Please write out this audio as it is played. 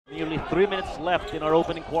only 3 minutes left in our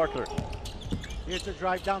opening quarter. Here's the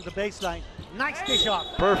drive down the baseline. Nice dish off.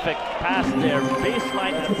 Perfect pass there.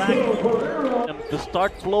 Baseline attack to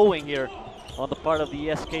start flowing here on the part of the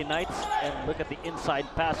ESK Knights. And look at the inside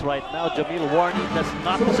pass right now. Jamil Warney does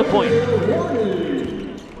not disappoint.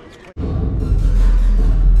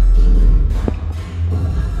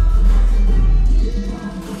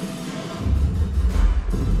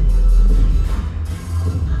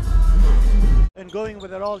 And going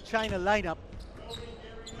with an all-China lineup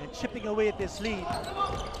and chipping away at this lead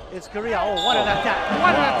is Korea. Oh, what an attack.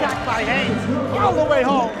 What an attack by Haynes. All the way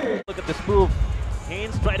home. Look at this move.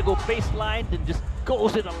 Haynes try to go baseline and just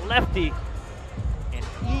goes in a lefty. And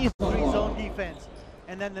easy. Three-zone defense.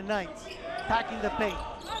 And then the Knights packing the paint,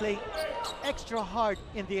 playing extra hard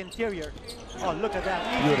in the interior. Oh, look at that.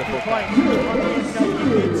 Beautiful points. On the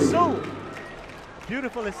inside, it's so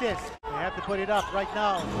beautiful assist. They have to put it up right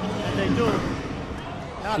now, and they do.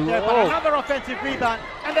 Not there, but another offensive rebound,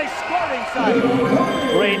 and they score inside.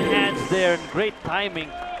 Great hands there and great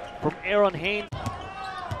timing from Aaron Haynes.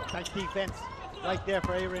 Nice defense right there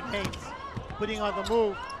for Aaron Haynes. Putting on the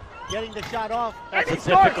move, getting the shot off. That's a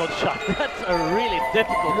difficult shot. That's a really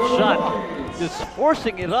difficult shot. Just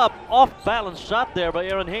forcing it up, off-balance shot there by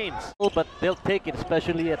Aaron Haynes. But they'll take it,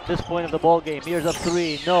 especially at this point of the ball game. Here's a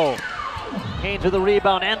three, no. Haynes with the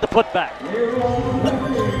rebound and the putback.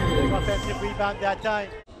 Offensive rebound that time.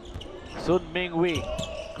 Sun Ming-Wee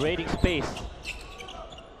creating space.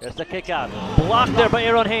 There's the kick out. Blocked there by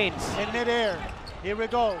Aaron Haynes. In midair. Here we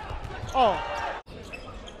go. Oh.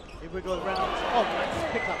 Here we go, Reynolds. Oh,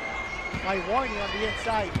 nice pick up by Warney on the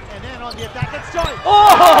inside. And then on the attack, it's Joy.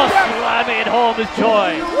 Oh, slamming it home is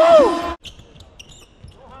Joy. Woo!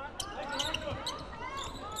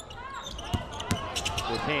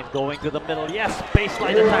 Haynes going to the middle. Yes,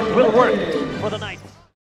 baseline attack will work for the Knights.